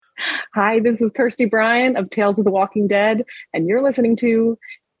Hi, this is Kirsty Bryan of Tales of the Walking Dead, and you're listening to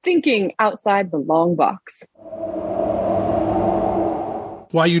Thinking Outside the Long Box.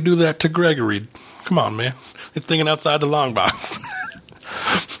 Why you do that to Gregory? Come on, man. You're thinking outside the long box.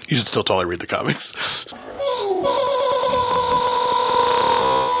 You should still totally read the comics.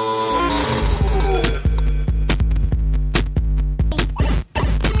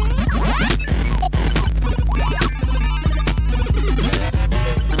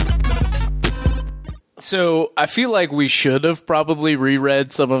 So I feel like we should have probably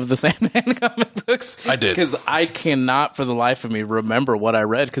reread some of the Sandman comic books. I did. Because I cannot for the life of me remember what I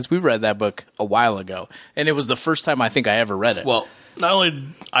read, because we read that book a while ago. And it was the first time I think I ever read it. Well, not only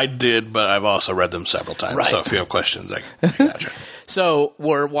I did, but I've also read them several times. Right. So if you have questions, I gotcha. So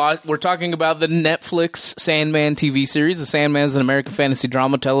we're talking about the Netflix Sandman TV series. The Sandman is an American fantasy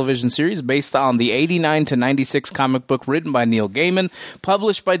drama television series based on the 89 to 96 comic book written by Neil Gaiman,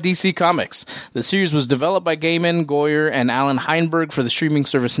 published by DC Comics. The series was developed by Gaiman, Goyer, and Alan Heinberg for the streaming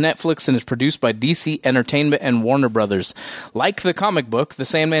service Netflix and is produced by DC Entertainment and Warner Brothers. Like the comic book, The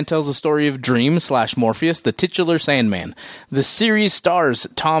Sandman tells the story of Dream/Morpheus, the titular Sandman. The series stars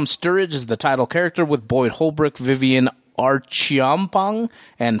Tom Sturridge as the title character, with Boyd Holbrook, Vivian Archiampong,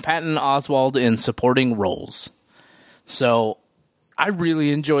 and Patton Oswalt in supporting roles. So I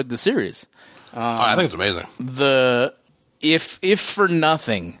really enjoyed the series. I think it's amazing. If for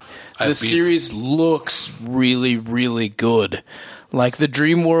nothing, the series looks really, really good. Like, the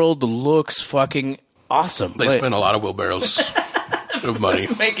dream world looks fucking awesome. They spent a lot of wheelbarrows of money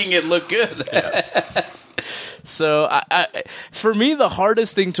making it look good. Yeah. So, for me, the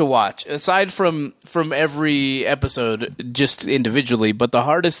hardest thing to watch, aside from every episode just individually, but the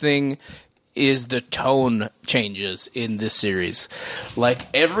hardest thing is the tone changes in this series. Like,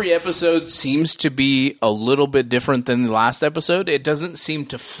 every episode seems to be a little bit different than the last episode. It doesn't seem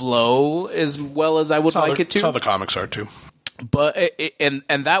to flow as well as I would like it to. That's how the comics are, too. But and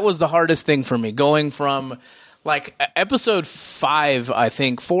that was the hardest thing for me, going from, like, episode 5, I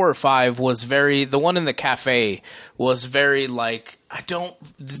think 4 or 5 was very, the one in the cafe was very, like, I don't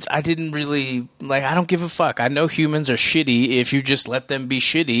give a fuck. I know humans are shitty if you just let them be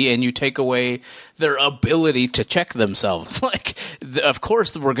shitty and you take away their ability to check themselves. Like, of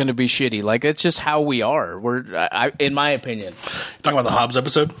course we're going to be shitty. Like, it's just how we are. In my opinion. Talking about the Hobbs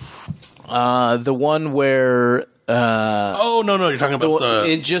episode? The one where... no, you're talking about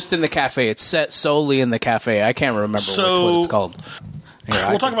just in the cafe. It's set solely in the cafe. I can't remember what it's called.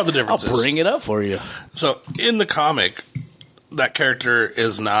 We'll talk about the differences. I'll bring it up for you. So, in the comic, that character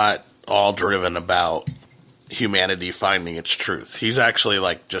is not all driven about humanity finding its truth. He's actually,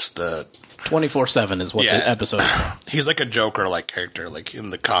 like, just a... 24/7 is what the episode is called. He's like a Joker-like character, like,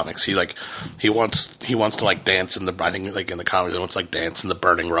 in the comics. He wants to, like, dance in the... I think, like, in the comics, he wants to, like, dance in the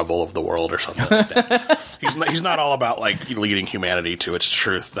burning rubble of the world or something like that. He's not all about, like, leading humanity to its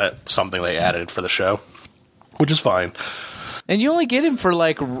truth. That's something they added for the show, which is fine. And you only get him for,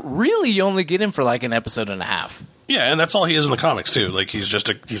 like, an episode and a half. Yeah, and that's all he is in the comics, too. Like, he's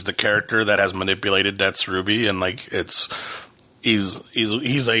the character that has manipulated Death's Ruby, and, like, he's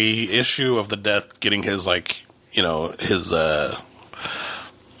a issue of the Death getting his, like, you know, his,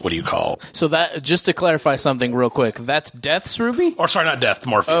 what do you call? So that, just to clarify something real quick, that's Death's Ruby? Or, sorry, not Death,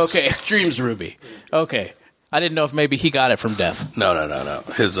 Morpheus. Okay, Dream's Ruby. Okay. I didn't know if maybe he got it from Death. No.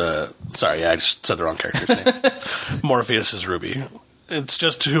 His, sorry, I just said the wrong character's name. Morpheus is Ruby. It's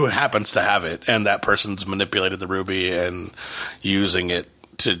just who happens to have it, and that person's manipulated the Ruby and using it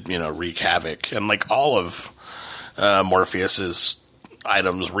to, you know, wreak havoc. And, like, all of Morpheus's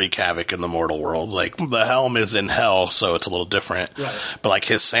items wreak havoc in the mortal world. Like, the helm is in hell, so it's a little different. Right. But, like,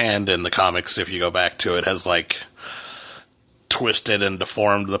 his sand in the comics, if you go back to it, has, like, twisted and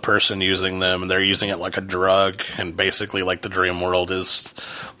deformed the person using them, and they're using it like a drug, and basically, like, the dream world is,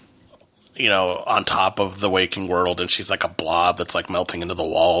 you know, on top of the waking world, and she's like a blob that's, like, melting into the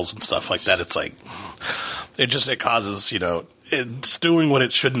walls and stuff like that. It's like, it causes, you know, it's doing what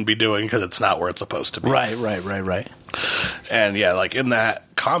it shouldn't be doing because it's not where it's supposed to be. Right. And yeah, like, in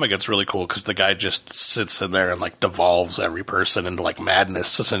that comic, it's really cool because the guy just sits in there and, like, devolves every person into, like,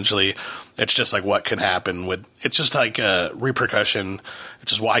 madness, essentially. It's just, like, what can happen with... It's just, like, a repercussion.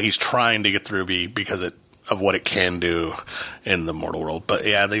 It's just why he's trying to get through because of what it can do in the mortal world. But,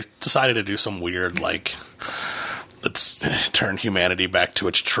 yeah, they decided to do some weird, like... Let's turn humanity back to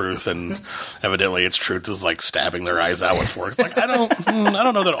its truth, and evidently its truth is, like, stabbing their eyes out with forks. Like, I don't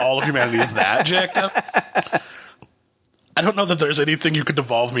know that all of humanity is that jacked up. I don't know that there's anything you could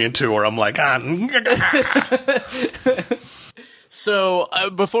devolve me into where I'm like, So,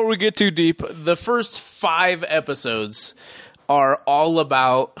 before we get too deep, the first 5 episodes are all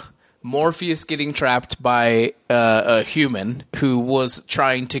about Morpheus getting trapped by a human who was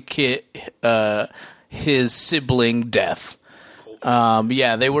trying to get his sibling Death.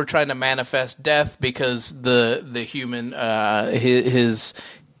 They were trying to manifest Death because the human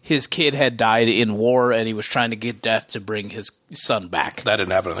his kid had died in war, and he was trying to get Death to bring his son back. That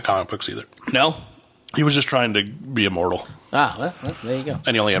didn't happen in the comic books either. No? He was just trying to be immortal. Well, there you go.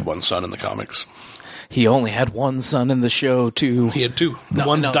 And he only had one son in the comics. He only had one son in the show, too. He had two.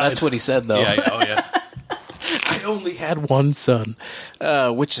 One died. That's what he said, though. Yeah. Oh, yeah. I only had one son,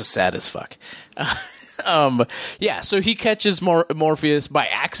 which is sad as fuck. So he catches Morpheus by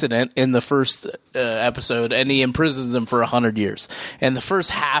accident in the first episode, and he imprisons him for 100 years. And the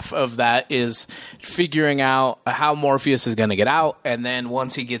first half of that is figuring out how Morpheus is going to get out, and then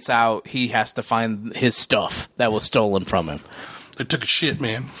once he gets out, he has to find his stuff that was stolen from him. They took a shit,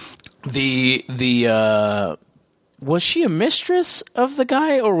 man. Was she a mistress of the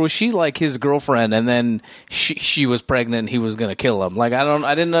guy, or was she like his girlfriend, and then she was pregnant and he was going to kill him? Like,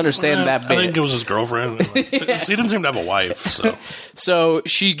 I didn't understand that bit. I think it was his girlfriend. He didn't seem to have a wife, So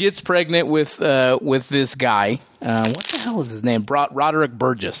she gets pregnant with this guy. What the hell is his name? Roderick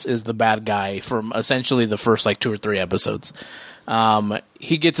Burgess is the bad guy from essentially the first like 2 or 3 episodes.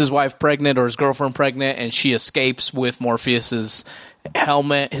 He gets his wife pregnant, or his girlfriend pregnant, and she escapes with Morpheus's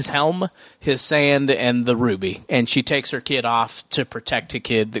helmet, his helm, his sand, and the ruby. And she takes her kid off to protect her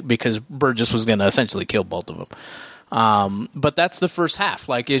kid because Burgess was going to essentially kill both of them. But that's the first half.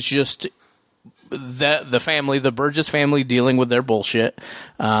 Like, it's just the family, the Burgess family, dealing with their bullshit,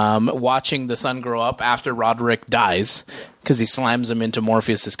 watching the son grow up after Roderick dies because he slams him into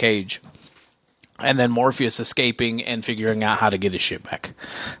Morpheus's cage. And then Morpheus escaping and figuring out how to get his shit back.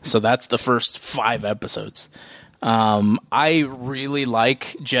 So that's the first 5 episodes. I really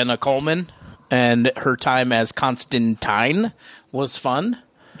like Jenna Coleman, and her time as Constantine was fun.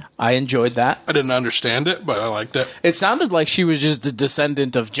 I enjoyed that. I didn't understand it, but I liked it. It sounded like she was just a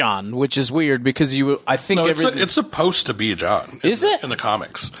descendant of John, which is weird because it's supposed to be John. Is it? In the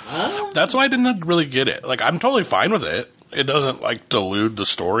comics. That's why I didn't really get it. Like, I'm totally fine with it. It doesn't, like, delude the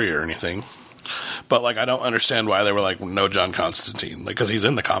story or anything. But, like, I don't understand why they were like, no John Constantine. Like, because he's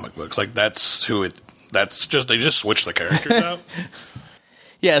in the comic books. Like, that's who it... That's just, they just switched the characters out.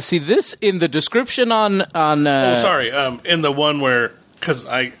 Yeah, see, this in the description on in the one where, because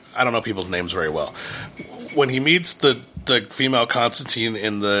I don't know people's names very well. When he meets the female Constantine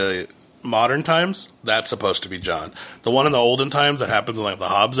in the modern times, that's supposed to be John. The one in the olden times that happens in like the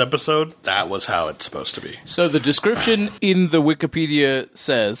Hobbs episode, that was how it's supposed to be. So the description in the Wikipedia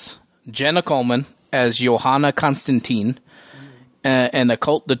says, Jenna Coleman as Johanna Constantine, an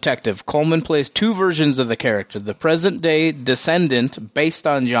occult detective. Coleman plays 2 versions of the character. The present-day descendant based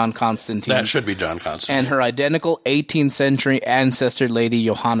on John Constantine. That should be John Constantine. And her identical 18th century ancestor lady,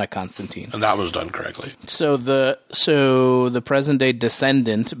 Johanna Constantine. And that was done correctly. So the present-day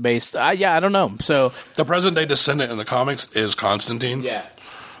descendant based... I don't know. So the present-day descendant in the comics is Constantine. Yeah.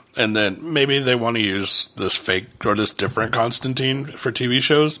 And then maybe they want to use this fake or this different Constantine for TV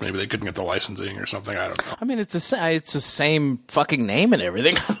shows. Maybe they couldn't get the licensing or something. I don't know. I mean, it's the same fucking name and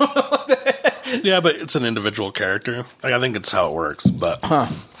everything. Yeah, but it's an individual character. Like, I think it's how it works. But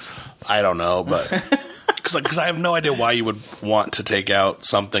I don't know. But because I have no idea why you would want to take out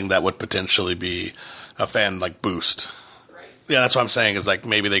something that would potentially be a fan like boost. Right. Yeah, that's what I'm saying. Is like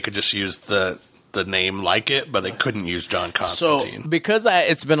maybe they could just use the name like it, but they couldn't use John Constantine. So, because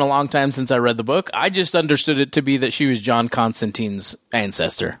it's been a long time since I read the book, I just understood it to be that she was John Constantine's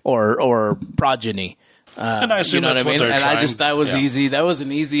ancestor or progeny. And I assume that's what they're trying. And that was easy. That was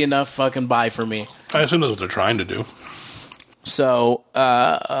an easy enough fucking buy for me. I assume that's what they're trying to do. So,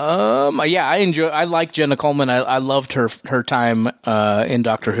 I like Jenna Coleman. I loved her time in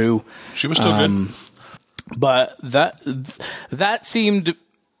Doctor Who. She was still good. But that seemed...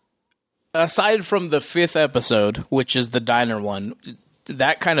 Aside from the 5th episode, which is the diner one,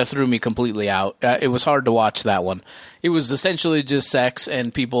 that kind of threw me completely out. It was hard to watch that one. It was essentially just sex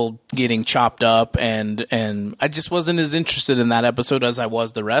and people getting chopped up, and I just wasn't as interested in that episode as I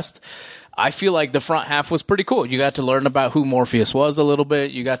was the rest. I feel like the front half was pretty cool. You got to learn about who Morpheus was a little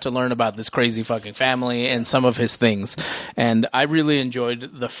bit. You got to learn about this crazy fucking family and some of his things. And I really enjoyed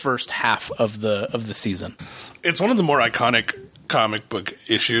the first half of the season. It's one of the more iconic comic book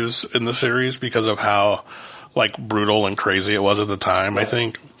issues in the series because of how like brutal and crazy it was at the time, I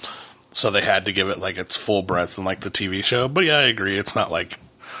think. So they had to give it like its full breadth in like the TV show. But yeah, I agree. It's not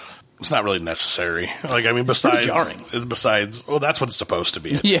really necessary. Like, I mean, besides, well, that's what it's supposed to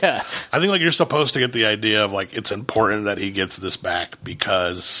be. Yeah. I think like you're supposed to get the idea of like, it's important that he gets this back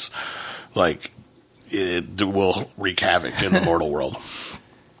because like it will wreak havoc in the mortal world.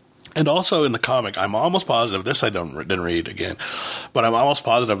 And also in the comic, I'm almost positive, this I didn't read again, but I'm almost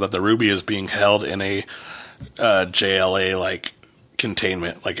positive that the Ruby is being held in a JLA, like,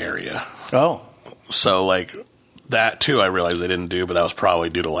 containment, like, area. Oh. So, like, that, too, I realized they didn't do, but that was probably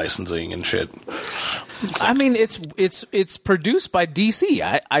due to licensing and shit. I mean, it's produced by DC.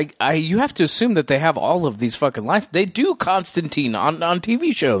 You have to assume that they have all of these fucking licenses. They do Constantine on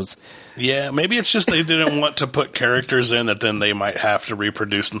TV shows. Yeah, maybe it's just they didn't want to put characters in that then they might have to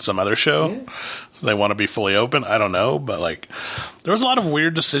reproduce in some other show. Yeah. So they want to be fully open. I don't know, but like there was a lot of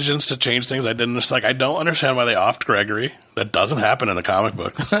weird decisions to change things. I don't understand why they offed Gregory. That doesn't happen in the comic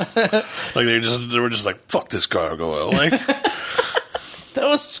books. Like they were just like, fuck this gargoyle. Like that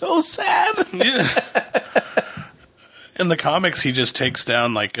was so sad. Yeah. In the comics, he just takes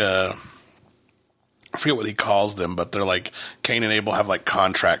down like I forget what he calls them, but they're like Cain and Abel have like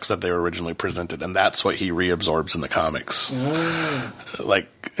contracts that they were originally presented, and that's what he reabsorbs in the comics. Like,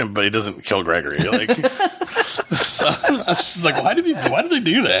 but he doesn't kill Gregory. Like, so I was just like, why did they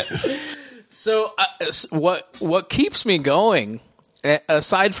do that? So, what keeps me going,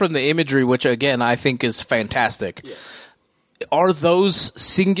 aside from the imagery, which again I think is fantastic, are those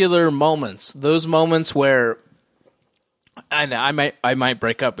singular moments. Those moments where. And I might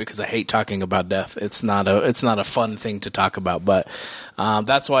break up because I hate talking about death. It's not a fun thing to talk about, but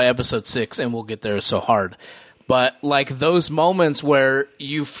that's why episode 6, and we'll get there, is so hard. But like those moments where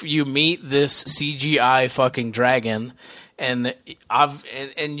you meet this CGI fucking dragon, and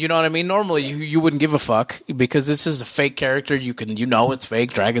you know what I mean. Normally you wouldn't give a fuck because this is a fake character. It's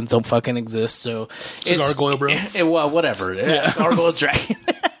fake. Dragons don't fucking exist. So it's a gargoyle, bro. Well, whatever. Yeah. Gargoyle dragon.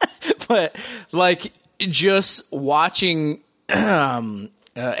 But like. Just watching Abel,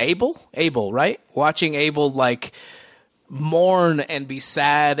 right? Watching Abel like mourn and be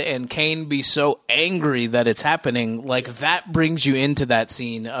sad, and Cain be so angry that it's happening. Like that brings you into that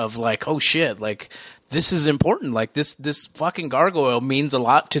scene of like, oh shit, like this is important. Like this fucking gargoyle means a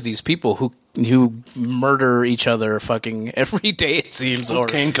lot to these people who murder each other fucking every day. It seems. Or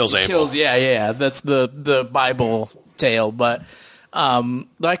Cain kills Abel. Yeah. That's the Bible tale, but.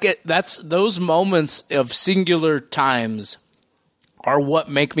 That's those moments of singular times are what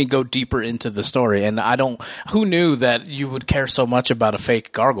make me go deeper into the story. And who knew that you would care so much about a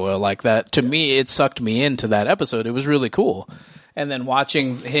fake gargoyle like that? To me, it sucked me into that episode. It was really cool. And then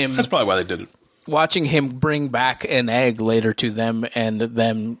watching him. That's probably why they did it. Watching him bring back an egg later to them, and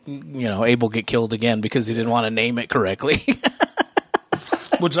them, Abel get killed again because he didn't want to name it correctly.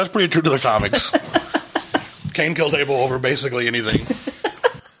 Which that's pretty true to the comics. Cain kills Abel over basically anything.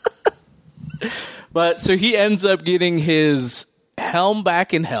 But so he ends up getting his helm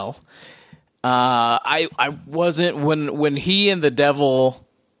back in hell. I wasn't when he and the devil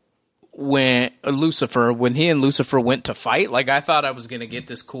when he and Lucifer went to fight, like I thought I was going to get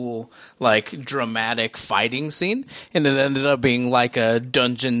this cool like dramatic fighting scene, and it ended up being like a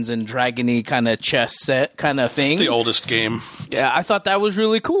Dungeons and Dragony kind of chess set kind of thing. It's the oldest game. Yeah, I thought that was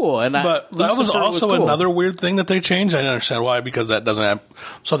really cool. But that was also cool. Another weird thing that they changed. I didn't understand why, because that doesn't happen.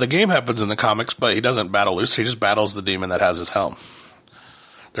 So the game happens in the comics, but he doesn't battle Lucifer. He just battles the demon that has his helm.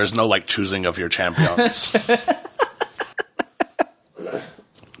 There's no like choosing of your champions.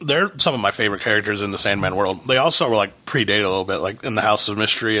 They're some of my favorite characters in the Sandman world. They also were like predate a little bit, like in the House of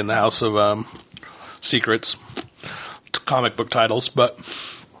Mystery and the House of Secrets, comic book titles. But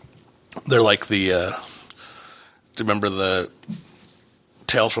they're like the. Do you remember the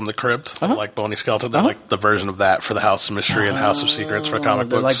Tales from the Crypt? Like Bony Skeleton. They're like the version of that for the House of Mystery and the House of Secrets for comic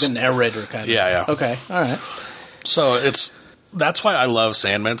books. Like the narrator kind of. Yeah. Okay, all right. So that's why I love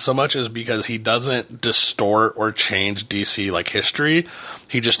Sandman so much, is because he doesn't distort or change DC like history.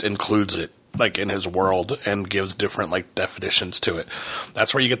 He just includes it like in his world and gives different like definitions to it.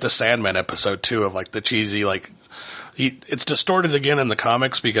 That's where you get the Sandman episode too, of like the cheesy like it's distorted again in the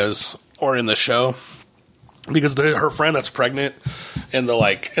comics or in the show because her friend that's pregnant in the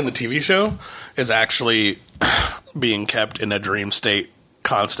TV show is actually being kept in a dream state,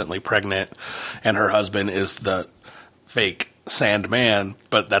 constantly pregnant, and her husband is the fake Sandman,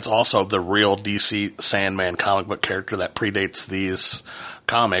 but that's also the real DC Sandman comic book character that predates these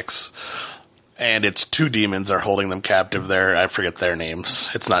comics. And it's two demons are holding them captive there. I forget their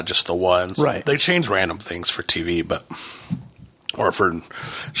names. It's not just the ones. Right. They change random things for TV, or for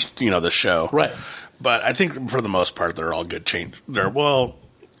the show. Right. But I think for the most part they're all good change.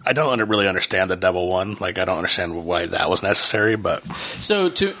 I don't really understand the Devil one. Like I don't understand why that was necessary, but so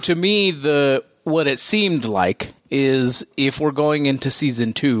to me what it seemed like is if we're going into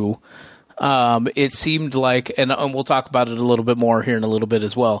season 2, it seemed like, and we'll talk about it a little bit more here in a little bit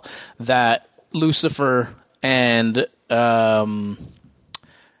as well, that Lucifer and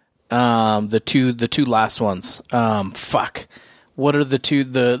The two last ones. Fuck. What are the two?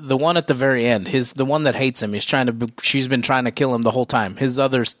 The one at the very end. The one that hates him. She's been trying to kill him the whole time. His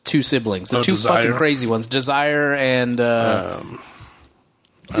other two siblings. The two Desire. fucking crazy ones. Desire and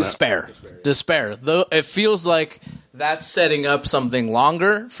Despair. Though it feels like that's setting up something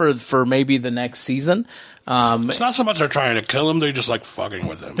longer for maybe the next season. It's not so much they're trying to kill him; they just like fucking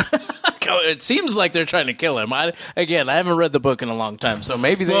with him. It seems like they're trying to kill him. I haven't read the book in a long time, so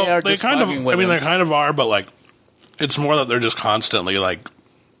maybe they are just fucking with him. They kind of are, but like, it's more that they're just constantly like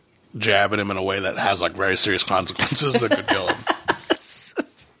jabbing him in a way that has like very serious consequences that could kill him.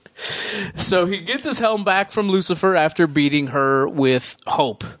 So he gets his helm back from Lucifer after beating her with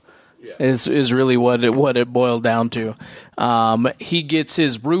hope. Yeah. Is really what it boiled down to. He gets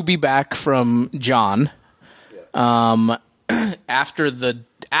his ruby back from John. Yeah. After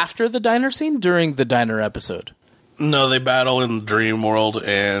the diner scene, during the diner episode. No, they battle in the dream world,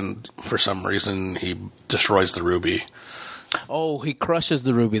 and for some reason he destroys the ruby. Oh, he crushes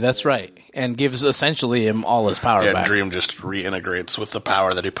the ruby. That's right, and gives essentially him all his power back. Dream just reintegrates with the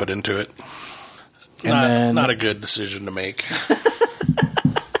power that he put into it. And not a good decision to make.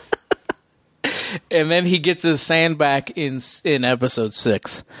 And then he gets his sand back in episode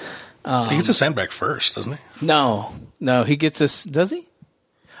 6. He gets his sand back first, doesn't he? No, he gets his. Does he?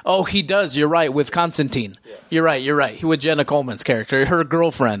 Oh, he does. You're right. With Constantine. Yeah. You're right. With Jenna Coleman's character. Her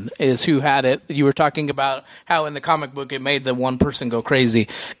girlfriend is who had it. You were talking about how in the comic book it made the one person go crazy.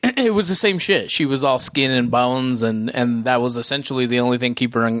 It was the same shit. She was all skin and bones, and that was essentially the only thing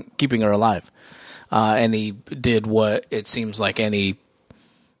keeping her alive. And he did what it seems like anybody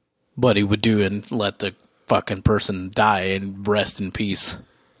would do and let the fucking person die and rest in peace.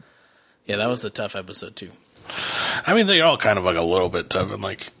 Yeah, that was a tough episode, too. I mean, they're all kind of like a little bit tough, and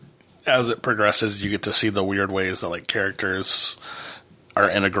like as it progresses, you get to see the weird ways that like characters are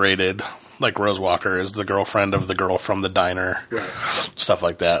integrated. Like Rose Walker is the girlfriend of the girl from the diner, right. Stuff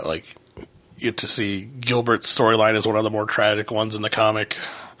like that. Like you get to see Gilbert's storyline is one of the more tragic ones in the comic,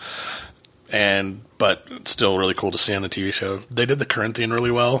 but it's still really cool to see on the TV show. They did the Corinthian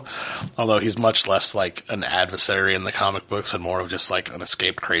really well, although he's much less like an adversary in the comic books and more of just like an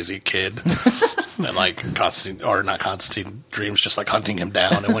escaped crazy kid. And like Constantine, Dream's just like hunting him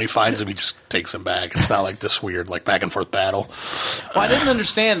down, and when he finds him, he just takes him back. It's not like this weird like back and forth battle. Well, I didn't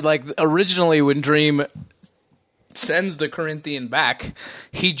understand. Like originally, when Dream sends the Corinthian back,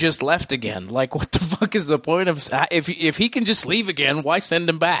 he just left again. Like, what the fuck is the point of if he can just leave again? Why send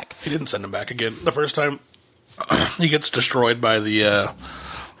him back? He didn't send him back again. The first time he gets destroyed by the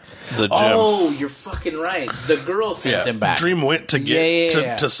gym. Oh, you're fucking right. The girl sent him back. Dream went to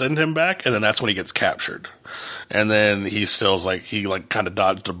get to send him back, and then that's when he gets captured. And then he still's like he like kind of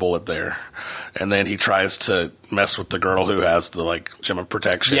dodged a bullet there, and then he tries to mess with the girl who has the like gem of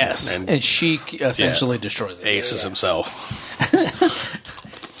protection. Yes, and she essentially destroys it. Aces himself.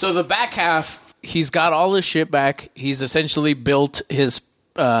 So the back half, he's got all his shit back. He's essentially built his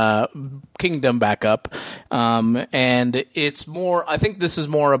kingdom back up, and it's more. I think this is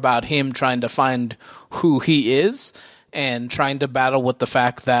more about him trying to find who he is and trying to battle with the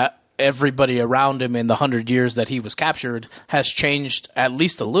fact that everybody around him in the 100 years that he was captured has changed at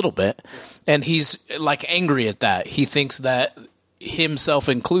least a little bit, and he's like angry at that. He thinks that himself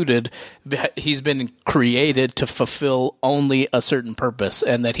included, he's been created to fulfill only a certain purpose,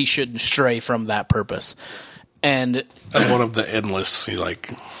 and that he shouldn't stray from that purpose. And as one of the endless,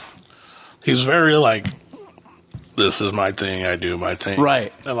 he's very like, this is my thing, I do my thing,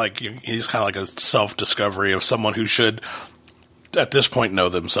 right? And like he's kind of like a self-discovery of someone who should at this point know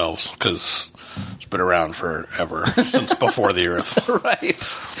themselves, because it's been around forever, since before the Earth. Right.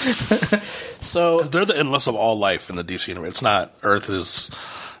 So they're the endless of all life in the DC universe. It's not, Earth is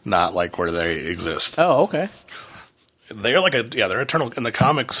not like where they exist. Oh, okay. They're like they're eternal. In the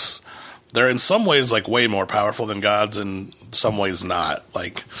comics, they're in some ways like way more powerful than gods, in some ways not.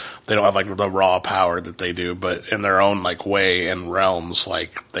 Like they don't have like the raw power that they do, but in their own like way and realms,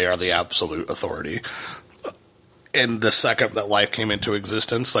 like they are the absolute authority. And the second that life came into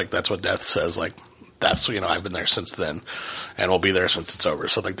existence, like that's what Death says, like that's, I've been there since then and will be there since it's over.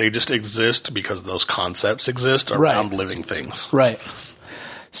 So like they just exist because those concepts exist around living things. Right.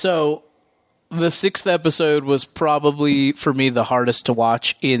 So the 6th episode was probably for me the hardest to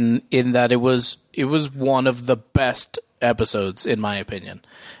watch in that it was one of the best episodes in my opinion.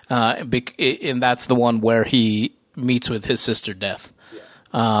 And that's the one where he meets with his sister Death.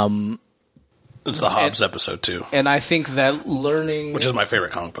 It's the Hobbs episode too, and I think that learning, which is my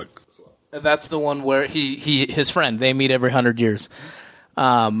favorite comic book. That's the one where his friend, they meet every 100 years.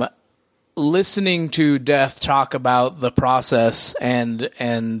 Listening to Death talk about the process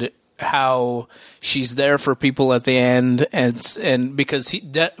and how she's there for people at the end, and because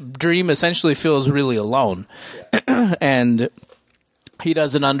Dream essentially feels really alone, and he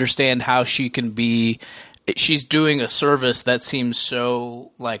doesn't understand how she can be. She's doing a service that seems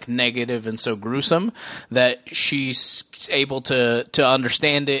so like negative and so gruesome that she's able to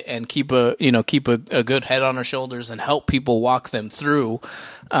understand it and keep a good head on her shoulders and help people walk them through.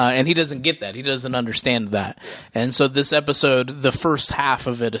 And he doesn't get that. He doesn't understand that. And so this episode, the first half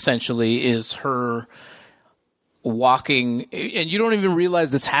of it essentially is her walking, and you don't even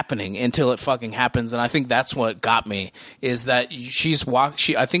realize it's happening until it fucking happens. And I think that's what got me, is that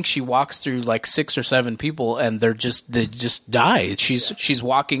I think she walks through like 6 or 7 people, and they just die. She's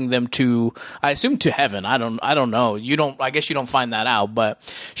walking them to, I assume, to heaven. I don't know. I guess you don't find that out, but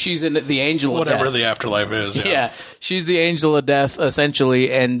she's in the angel of death. Whatever the afterlife is. Yeah, she's the angel of death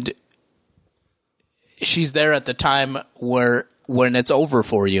essentially, and she's there at the time when it's over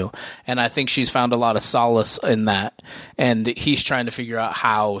for you. And I think she's found a lot of solace in that. And he's trying to figure out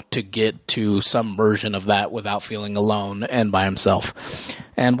how to get to some version of that without feeling alone and by himself.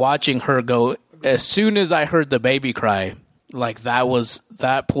 And watching her go, as soon as I heard the baby cry, like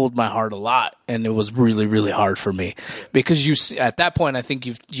that pulled my heart a lot. And it was really, really hard for me, because at that point, I think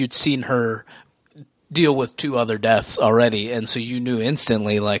you'd seen her deal with 2 other deaths already. And so you knew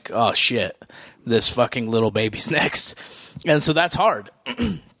instantly, like, oh shit, this fucking little baby's next. And so that's hard.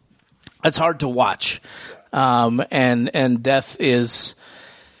 That's hard to watch. And death is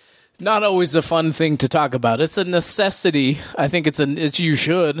not always a fun thing to talk about. It's a necessity. I think you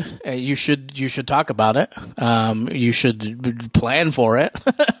should talk about it. You should plan for it.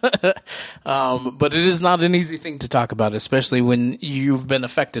 But it is not an easy thing to talk about, especially when you've been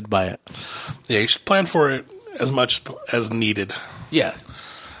affected by it. Yeah, you should plan for it as much as needed. Yes.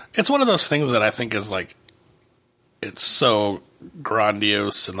 It's one of those things that I think is like, it's so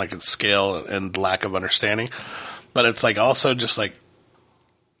grandiose and like its scale and lack of understanding, but it's like also just like,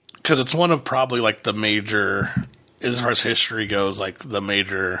 because it's one of probably like the major, as far as history goes, like the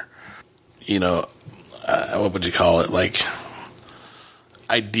major, what would you call it? Like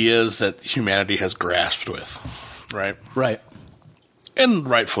ideas that humanity has grasped with, right? Right. And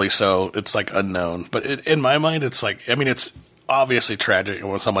rightfully so. It's like unknown, but in my mind, it's like, I mean, it's obviously tragic, and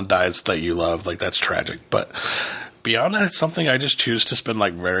when someone dies that you love, like that's tragic, but beyond that, it's something I just choose to spend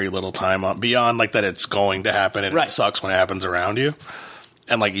like very little time on, beyond like that it's going to happen and It sucks when it happens around you.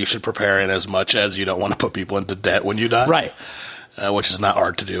 And like you should prepare in as much as you don't want to put people into debt when you die. Right. Which is not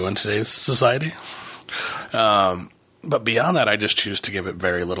hard to do in today's society. But beyond that, I just choose to give it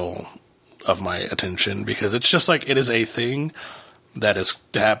very little of my attention, because it's just like, it is a thing that is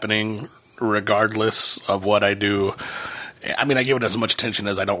happening regardless of what I do. I mean, I give it as much attention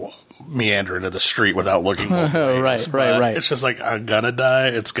as I don't meander into the street without looking both ways. Right. It's just like, I'm gonna die.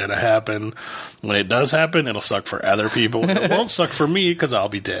 It's gonna happen. When it does happen, it'll suck for other people. It won't suck for me because I'll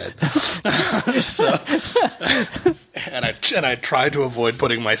be dead. And I try to avoid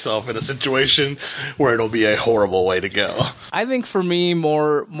putting myself in a situation where it'll be a horrible way to go. I think for me,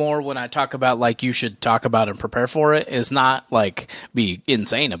 more when I talk about like you should talk about and prepare for it, is not like be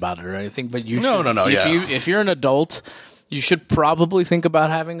insane about it or anything, but you should. No. If you're an adult, you should probably think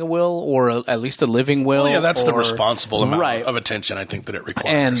about having a will, or at least a living will. Well, yeah, that's the responsible amount of attention I think that it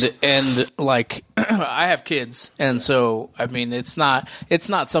requires. And like I have kids, and so I mean, it's not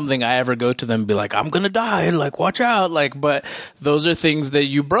something I ever go to them and be like, I'm gonna die, like watch out, like. But those are things that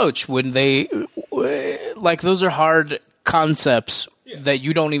you broach when they like. Those are hard concepts that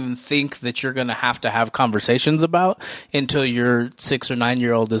you don't even think that you're gonna have to have conversations about until your 6 or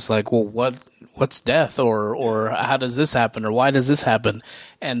 9-year-old is like, well, what's death, or how does this happen, or why does this happen?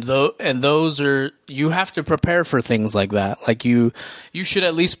 And those are, you have to prepare for things like that. Like you should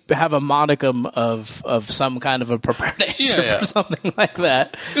at least have a modicum of some kind of a prepared answer for something like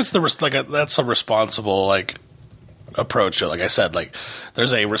that. It's that's a responsible like approach to it. Like I said, like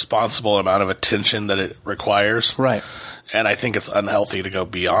there's a responsible amount of attention that it requires, right? And I think it's unhealthy to go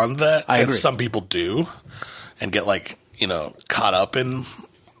beyond that. I agree. Some people do and get like caught up in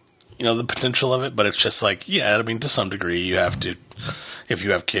the potential of it, but it's just like, I mean, to some degree, you have to, if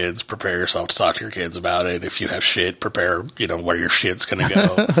you have kids, prepare yourself to talk to your kids about it. If you have shit, prepare, where your shit's going to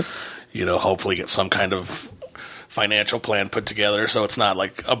go, hopefully get some kind of financial plan put together so it's not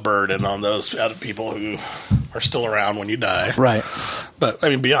like a burden on those other people who are still around when you die. Right. But I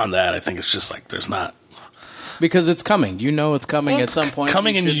mean, beyond that, I think it's just like, there's not. Because it's coming. It's coming at some point.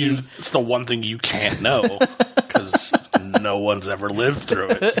 It's the one thing you can't know, because no one's ever lived through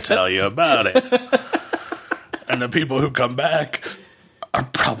it to tell you about it. And the people who come back are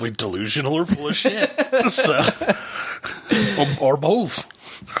probably delusional or full of shit. So, or both.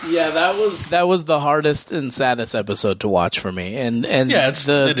 Yeah, that was the hardest and saddest episode to watch for me. And Yeah,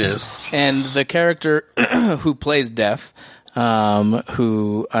 it is. And the character who plays Death,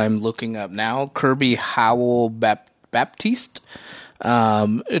 who I'm looking up now, Kirby Howell Baptiste,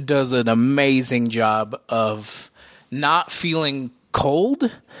 does an amazing job of not feeling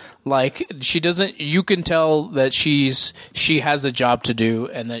cold. Like, she doesn't, you can tell that she has a job to do,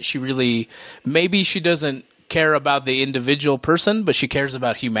 and that maybe she doesn't care about the individual person, but she cares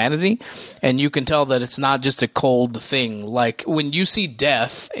about humanity. And you can tell that it's not just a cold thing. Like, when you see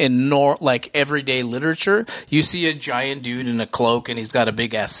Death in like everyday literature, you see a giant dude in a cloak and he's got a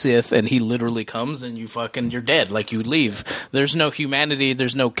big ass Sith, and he literally comes and you're dead. Like, you leave. There's no humanity,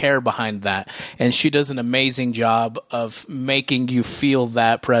 there's no care behind that. And she does an amazing job of making you feel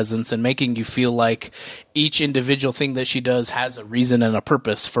that presence and making you feel like each individual thing that she does has a reason and a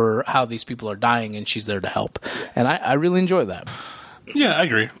purpose for how these people are dying, and she's there to help. And I really enjoy that. Yeah, I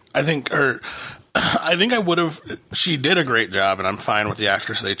agree. I think she did a great job, and I'm fine with the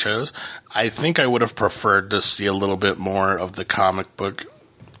actress they chose. I think I would have preferred to see a little bit more of the comic book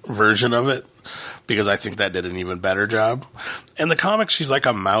version of it, because I think that did an even better job. In the comics, she's like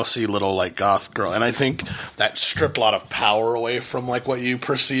a mousy little like goth girl, and I think that stripped a lot of power away from like what you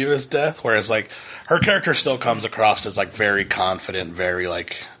perceive as Death, whereas like her character still comes across as like very confident, very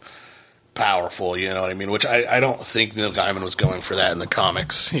like powerful, you know what I mean? Which I don't think Neil Gaiman was going for that in the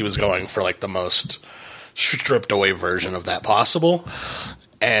comics. He was going for like the most stripped away version of that possible,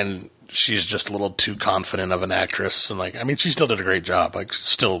 and she's just a little too confident of an actress. And like, I mean, she still did a great job, like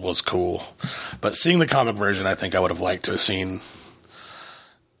still was cool, but seeing the comic version, I think I would have liked to have seen,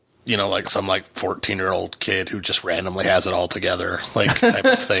 you know, like some like 14-year-old kid who just randomly has it all together, like type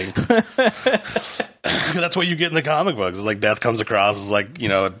of thing. That's what you get in the comic books. It's like Death comes across as like, you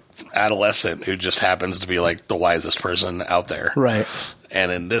know, an adolescent who just happens to be like the wisest person out there. Right.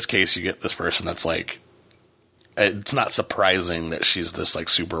 And in this case, you get this person that's like, it's not surprising that she's this like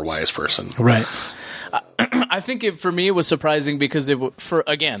super wise person. Right. I think for me it was surprising because it's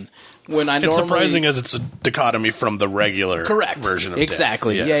surprising as it's a dichotomy from the regular version of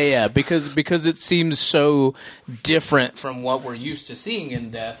exactly Death. Yes. Yeah because it seems so different from what we're used to seeing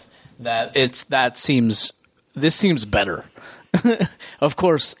in Death that this seems better. Of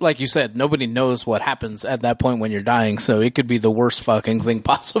course, like you said, nobody knows what happens at that point when you're dying, so it could be the worst fucking thing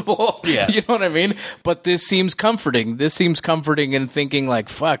possible. Yeah. You know what I mean? But this seems comforting. This seems comforting in thinking like,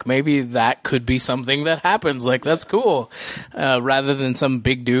 fuck, maybe that could be something that happens. Like, that's cool. Rather than some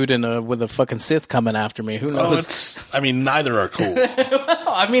big dude with a fucking Sith coming after me. Who knows? Neither are cool.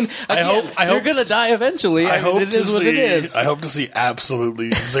 I mean, again, you're going to die eventually. It is what it is. I hope to see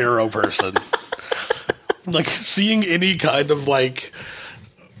absolutely zero person. Like, seeing any kind of, like,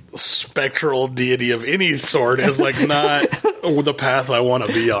 spectral deity of any sort is, like, not the path I want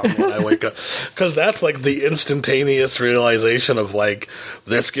to be on when I wake up. Because that's, like, the instantaneous realization of, like,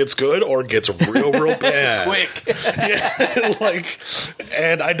 this gets good or gets real, real bad. Quick. Yeah, like,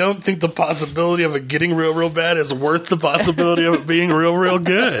 and I don't think the possibility of it getting real, real bad is worth the possibility of it being real, real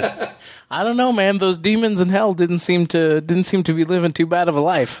good. I don't know, man. Those demons in hell didn't seem to be living too bad of a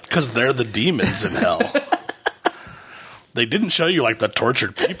life. Because they're the demons in hell. They didn't show you like the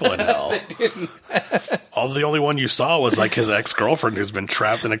tortured people in hell. They didn't. The only one you saw was like his ex-girlfriend who's been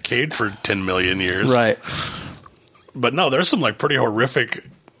trapped in a cage for 10 million years. Right. But no, there's some like pretty horrific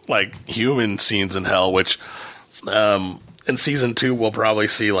like human scenes in hell, which in season 2 we'll probably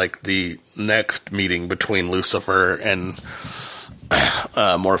see like the next meeting between Lucifer and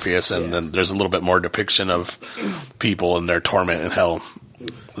Morpheus, and then there's a little bit more depiction of people and their torment in hell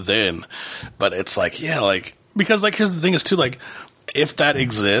then. But it's like, yeah, like, because like here's the thing is too, like, if that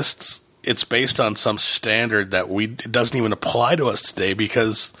exists, it's based on some standard that it doesn't even apply to us today,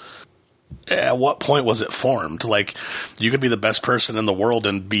 because at what point was it formed? Like, you could be the best person in the world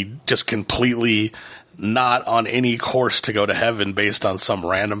and be just completely not on any course to go to heaven based on some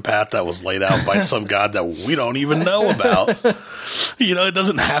random path that was laid out by some god that we don't even know about. You know, it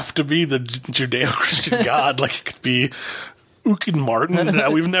doesn't have to be the Judeo-Christian god. Like, it could be Ukin Martin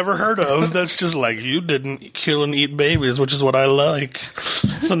that we've never heard of. That's just like, you didn't kill and eat babies, which is what I like.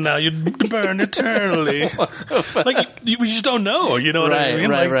 So now you burn eternally. Like, you just don't know. You know what I mean?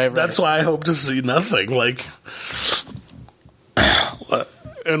 Right. That's why I hope to see nothing. Like,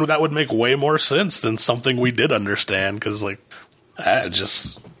 and that would make way more sense than something we did understand, because, like,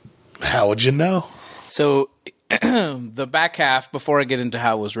 how would you know? So, the back half, before I get into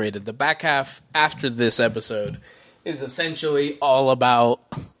how it was rated, the back half after this episode is essentially all about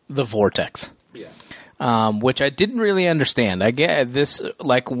the vortex. Yeah. which I didn't really understand. I get this,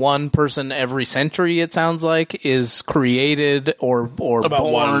 like, one person every century, it sounds like, is created or About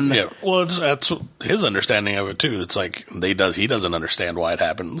born. one, yeah. Well, that's his understanding of it too. It's like he doesn't understand why it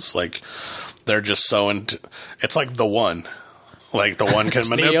happens. Like they're just so into. It's like the one, like the one can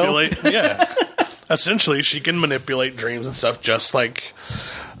manipulate. Yeah, essentially, she can manipulate dreams and stuff just like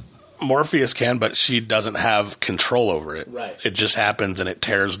Morpheus can, but she doesn't have control over it. Right. It just happens, and it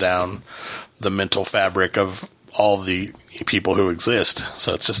tears down the mental fabric of all the people who exist.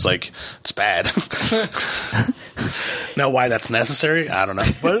 So it's just like, it's bad. Now, why that's necessary, I don't know.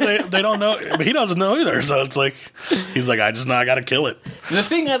 But they don't know. But he doesn't know either. So it's like, he's like, I just know I got to kill it. The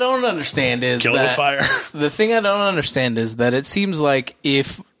thing I don't understand is Kill it with fire. The thing I don't understand is that it seems like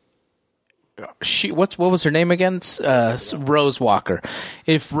if what was her name again? Rose Walker.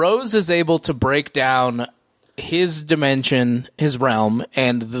 If Rose is able to break down his dimension, his realm,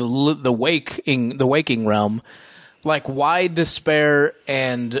 and the waking realm, like why despair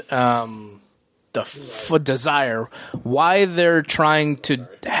and desire? Why they're trying to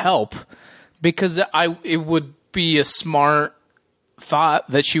help? Because it would be a smart thought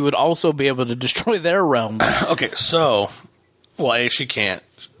that she would also be able to destroy their realms. Okay, so, well, A, she can't.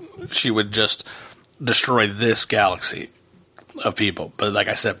 She would just destroy this galaxy of people. But like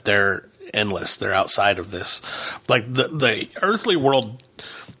I said, they're endless. They're outside of this. Like the earthly world,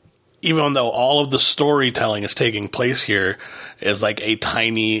 even though all of the storytelling is taking place here, is like a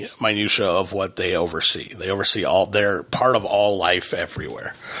tiny minutia of what they oversee. They oversee they're part of all life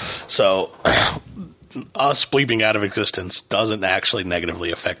everywhere. So us bleeping out of existence doesn't actually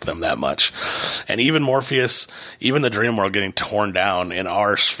negatively affect them that much. And even Morpheus, even the dream world getting torn down in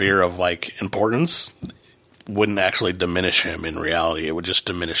our sphere of like importance wouldn't actually diminish him in reality. It would just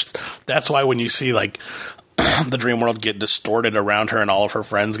diminish. That's why when you see like the dream world get distorted around her and all of her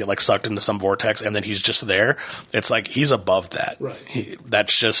friends get like sucked into some vortex and then he's just there, it's like he's above that. Right.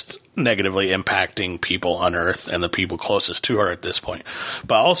 That's just negatively impacting people on Earth and the people closest to her at this point.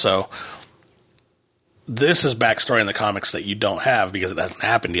 But also, this is backstory in the comics that you don't have because it hasn't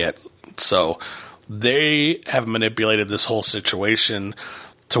happened yet. So they have manipulated this whole situation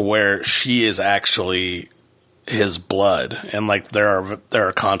to where she is actually his blood, and like there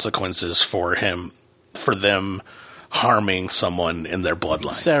are consequences for them harming someone in their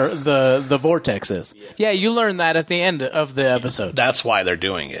bloodline. Sarah, the vortex is. Yeah, you learn that at the end of the episode. That's why they're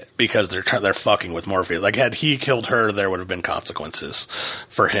doing it, because they're fucking with Morpheus. Like had he killed her, there would have been consequences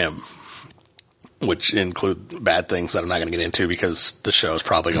for him, which include bad things that I'm not going to get into because the show is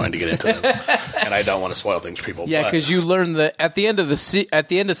probably going to get into them, and I don't want to spoil things for people. Yeah, because you learn that at the end of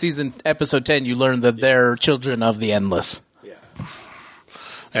season episode 10, you learn that they're children of the endless. Yeah,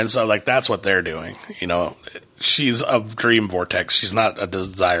 and so like that's what they're doing. You know, she's a dream vortex. She's not a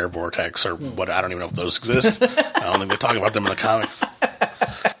desire vortex or what. I don't even know if those exist. I don't think they talk about them in the comics.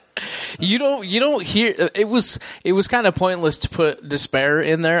 You don't hear it was kind of pointless to put despair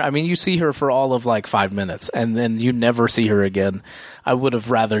in there. I mean, you see her for all of like 5 minutes and then you never see her again. I would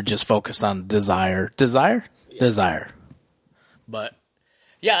have rather just focused on desire. But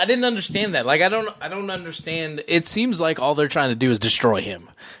yeah, I didn't understand that. Like I don't understand. It seems like all they're trying to do is destroy him.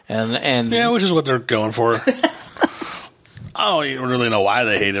 And yeah, which is what they're going for. I don't really know why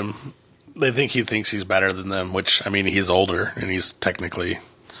they hate him. They think he thinks he's better than them, which I mean, he's older and he's technically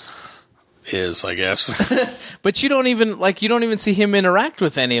is, I guess. But you don't even see him interact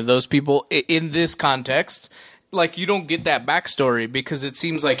with any of those people in this context. Like you don't get that backstory because it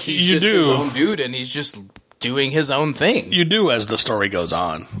seems like he's his own dude and he's just doing his own thing. You do as the story goes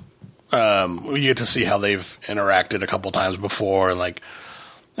on. We get to see how they've interacted a couple times before, and like,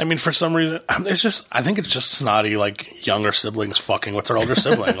 I mean, for some reason, I think it's just snotty, like younger siblings fucking with their older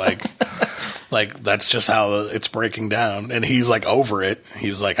sibling, like that's just how it's breaking down. And he's like over it.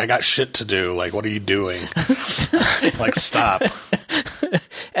 He's like, I got shit to do. Like, what are you doing? Like, stop.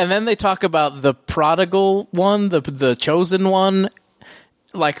 And then they talk about the prodigal one, the chosen one,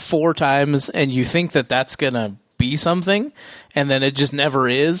 like 4 times, and you think that that's gonna be something, and then it just never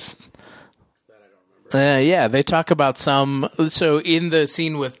is. Yeah, they talk about some. So in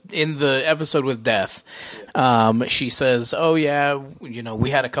the episode with Death, she says, "Oh yeah, we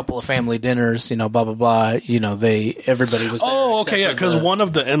had a couple of family dinners, blah blah blah. Everybody was there." Oh, okay, yeah, because one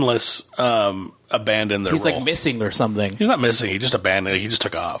of the endless abandoned their He's role. like missing or something. He's not missing. He just abandoned it. He just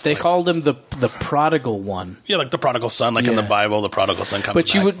took off. They called him the prodigal one. Yeah, like the prodigal son, like in the Bible, the prodigal son comes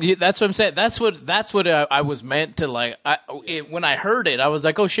back. But that's what I'm saying. That's what I was meant to like. When I heard it, I was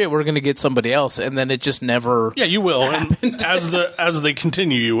like, oh shit, we're gonna get somebody else, and then it just never. Yeah, you will. And as they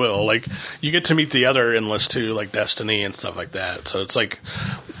continue, you will. Like you get to meet the other endless too, like Destiny and stuff like that. So it's like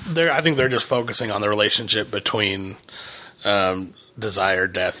I think they're just focusing on the relationship between Desire,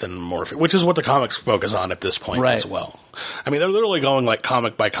 Death, and Morpheus, which is what the comics focus on at this point as well. I mean, they're literally going like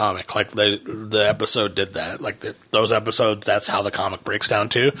comic by comic. Like the episode did that. Like those episodes, that's how the comic breaks down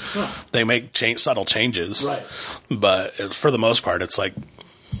too. They make subtle changes, but for the most part, it's like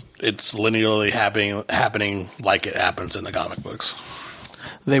it's linearly happening like it happens in the comic books.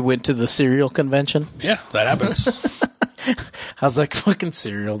 They went to the cereal convention. Yeah, that happens. I was like, fucking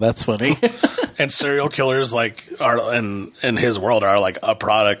cereal. That's funny. And serial killers, like, are in his world, are like a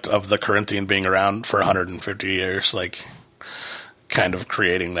product of the Corinthian being around for 150 years, like, kind of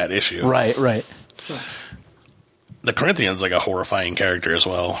creating that issue. Right. The Corinthian's like a horrifying character as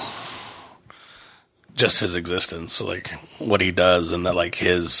well. Just his existence, like what he does, and that like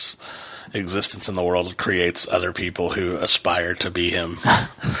his existence in the world creates other people who aspire to be him,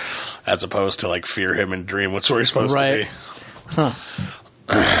 as opposed to like fear him and dream what's where he's supposed to be.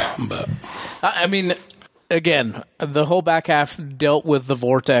 But I mean, again, the whole back half dealt with the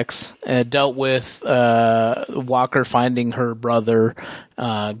vortex, dealt with Walker finding her brother,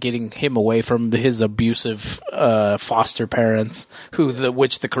 getting him away from his abusive foster parents,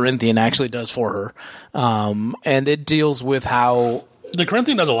 which the Corinthian actually does for her, and it deals with how the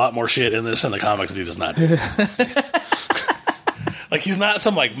Corinthian does a lot more shit in this in the comics than he does not do. Like, he's not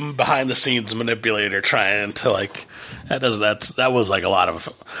some like behind the scenes manipulator trying to like that was like a lot of,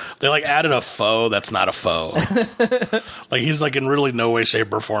 they like added a foe that's not a foe. Like, he's like in really no way,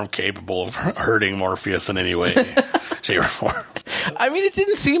 shape, or form capable of hurting Morpheus in any way, shape, or form. I mean, it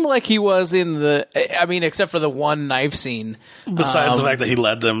didn't seem like he was except for the one knife scene. Besides the fact that he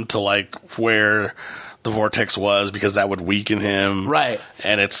led them to like where the vortex was, because that would weaken him. Right.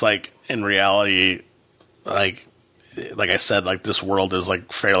 And it's like, in reality, like I said, like this world is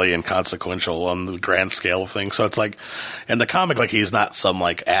like fairly inconsequential on the grand scale of things. So it's like, in the comic, like he's not some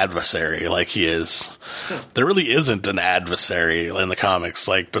like adversary like he is. There really isn't an adversary in the comics,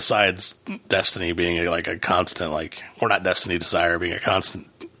 like besides Destiny being like a constant, like, or not Destiny, Desire being a constant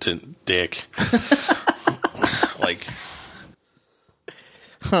dick. Like,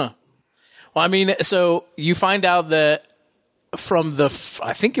 well, I mean, so you find out that from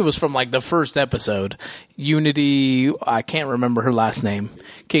I think it was from like the first episode, Unity, I can't remember her last name,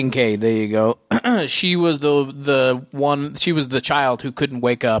 Kincaid, there you go. She was the one, she was the child who couldn't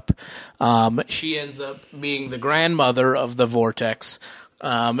wake up. She ends up being the grandmother of the Vortex.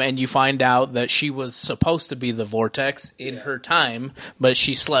 And you find out that she was supposed to be the Vortex in her time, but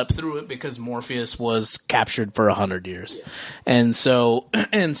she slept through it because Morpheus was captured for 100 years. Yeah. And so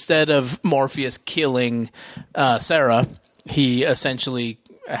instead of Morpheus killing Sarah, he essentially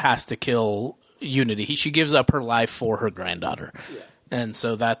has to kill Unity. She gives up her life for her granddaughter. Yeah. And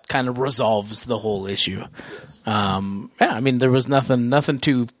so that kind of resolves the whole issue. Yes. I mean, there was nothing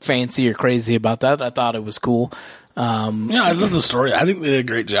too fancy or crazy about that. I thought it was cool. Yeah, I love the story. I think they did a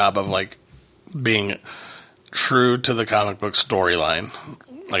great job of like being true to the comic book storyline.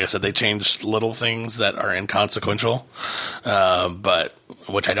 Like I said, they changed little things that are inconsequential, but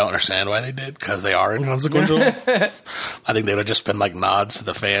which I don't understand why they did, because they are inconsequential. I think they would have just been like nods to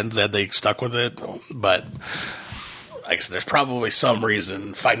the fans that they stuck with it. But like I said, there's probably some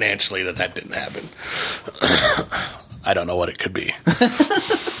reason financially that didn't happen. I don't know what it could be.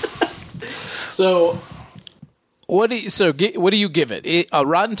 So, what do you give it?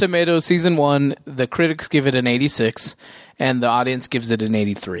 Rotten Tomatoes season 1, the critics give it an 86, and the audience gives it an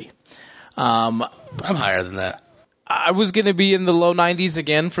 83. I'm higher than that. I was going to be in the low 90s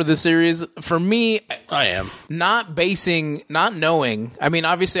again for the series. For me, I am not knowing. I mean,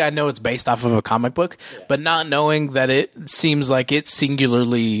 obviously, I know it's based off of a comic book, but not knowing that it seems like it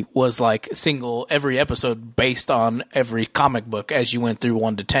singularly was like every episode based on every comic book as you went through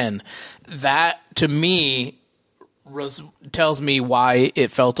 1 to 10. That to me tells me why it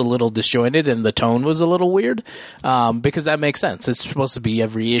felt a little disjointed and the tone was a little weird, because that makes sense. It's supposed to be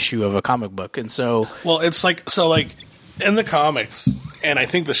every issue of a comic book, and so it's like in the comics, and I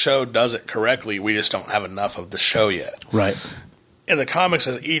think the show does it correctly. We just don't have enough of the show yet, right? In the comics,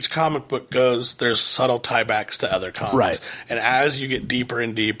 as each comic book goes, there's subtle tiebacks to other comics, right? And as you get deeper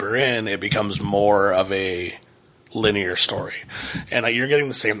and deeper in, it becomes more of a linear story, and you're getting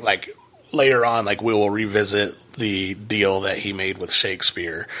the same like. Later on, like, we will revisit the deal that he made with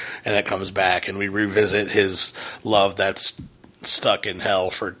Shakespeare, and that comes back, and we revisit his love that's stuck in hell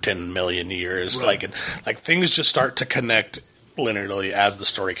for 10 million years. Right. Like things just start to connect linearly as the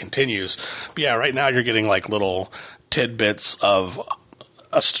story continues. But yeah, right now you're getting like little tidbits of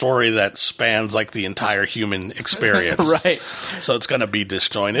a story that spans like the entire human experience. Right. So it's going to be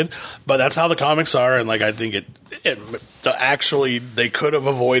disjointed, but that's how the comics are. And like, I think actually they could have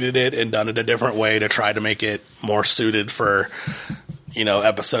avoided it and done it a different way to try to make it more suited for,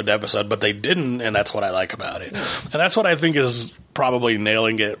 episode to episode, but they didn't. And that's what I like about it. And that's what I think is probably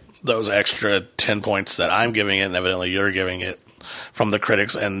nailing it. Those extra 10 points that I'm giving it, and evidently you're giving it from the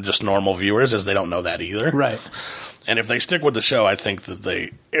critics and just normal viewers, is they don't know that either. Right. And if they stick with the show, I think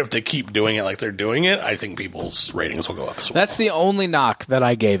that if they keep doing it like they're doing it, I think people's ratings will go up as well. That's the only knock that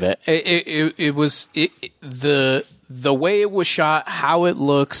I gave it. It was the way it was shot, how it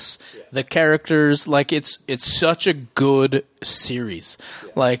looks, the characters. Like it's such a good series.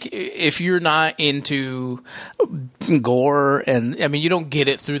 Like if you're not into gore, and I mean you don't get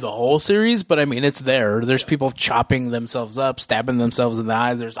it through the whole series, but I mean it's there. There's people chopping themselves up, stabbing themselves in the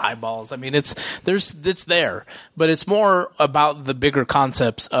eye. There's eyeballs. I mean it's there, but it's more about the bigger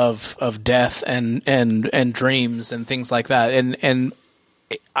concepts of death and dreams and things like that. And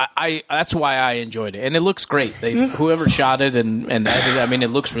I that's why I enjoyed it, and it looks great. Whoever shot it and edited it, I mean, it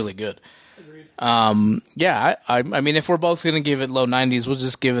looks really good. I mean, if we're both going to give it low 90s, we'll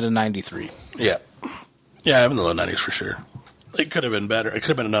just give it a 93. Yeah, I'm in the low 90s for sure. It could have been better. It could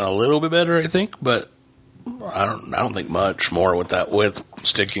have been done a little bit better, I think, but I don't think much more with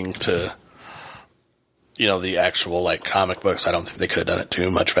sticking to the actual like comic books. I don't think they could have done it too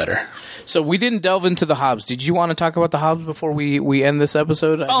much better. So we didn't delve into the Hobbs. Did you want to talk about the Hobbs before we end this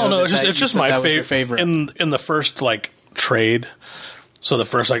episode? Oh no, it's just my favorite. In the first like trade, so the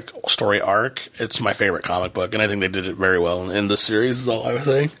first like story arc, it's my favorite comic book, and I think they did it very well in the series. Is all I was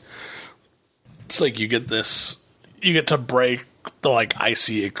saying. It's like you get to break the like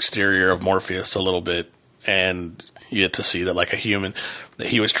icy exterior of Morpheus a little bit, and you get to see that like a human, that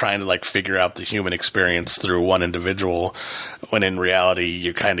he was trying to like figure out the human experience through one individual, when in reality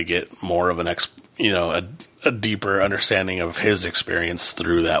you kind of get more of a deeper understanding of his experience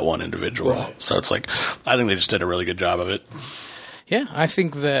through that one individual. Right. So it's like, I think they just did a really good job of it. Yeah, I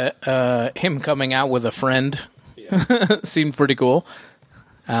think that him coming out with a friend seemed pretty cool.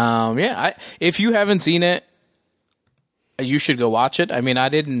 If you haven't seen it, you should go watch it. I mean, I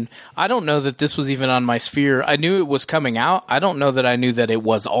don't know that this was even on my sphere. I knew it was coming out. I don't know that I knew that it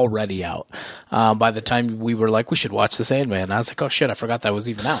was already out. By the time we were like, we should watch The Sandman, I was like, oh shit, I forgot that was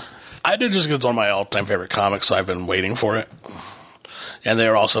even out. I did, just because it's one of my all-time favorite comics, so I've been waiting for it. And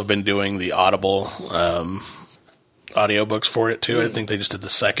they've also been doing the Audible audiobooks for it too. I think they just did the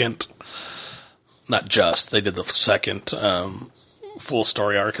second, they did the second full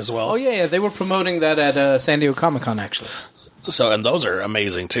story arc as well. Oh yeah, they were promoting that at San Diego Comic-Con actually. So, and those are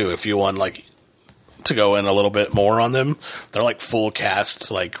amazing too. If you want like to go in a little bit more on them, they're like full casts,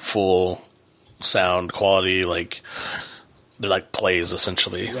 like full sound quality, like they're like plays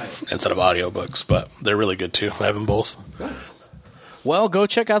essentially, instead of audiobooks, but they're really good too. I have them both. Nice. Well, go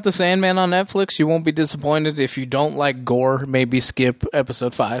check out The Sandman on Netflix. You won't be disappointed. If you don't like gore, maybe skip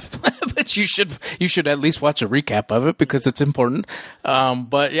episode 5. But you should at least watch a recap of it because it's important.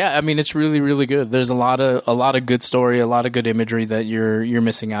 But yeah, I mean, it's really, really good. There's a lot of good story, a lot of good imagery that you're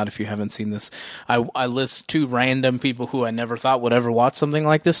missing out if you haven't seen this. I list 2 random people who I never thought would ever watch something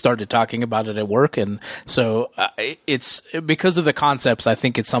like this started talking about it at work, and so it's because of the concepts. I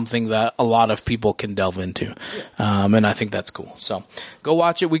think it's something that a lot of people can delve into, and I think that's cool. So go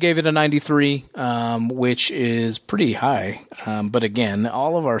watch it. We gave it a 93, which is pretty high. But again,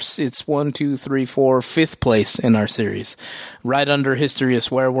 all of it's 1, 2, 3, 4, 5th place in our series, right under History of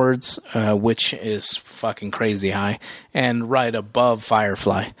Swear Words, which is fucking crazy high, and right above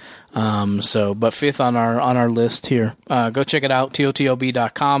Firefly. But 5th on our list here. Go check it out,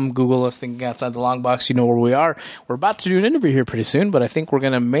 totob.com. Google us, Thinking Outside the Long Box. You know where we are. We're about to do an interview here pretty soon, but I think we're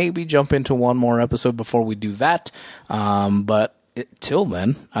going to maybe jump into one more episode before we do that. But till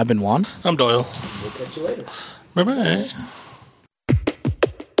then, I've been Juan. I'm Doyle. We'll catch you later. Bye-bye.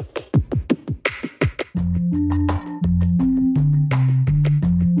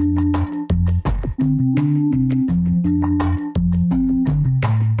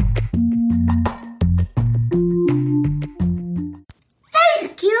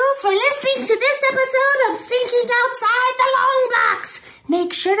 Thank you for listening to this episode of Thinking Outside the Long Box.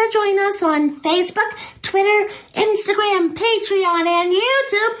 Make sure to join us on Facebook, Twitter, Instagram, Patreon, and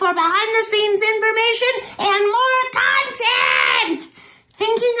YouTube for behind-the-scenes information and more content.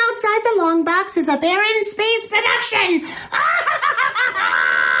 Thinking Outside the Long Box is a Barren Space production.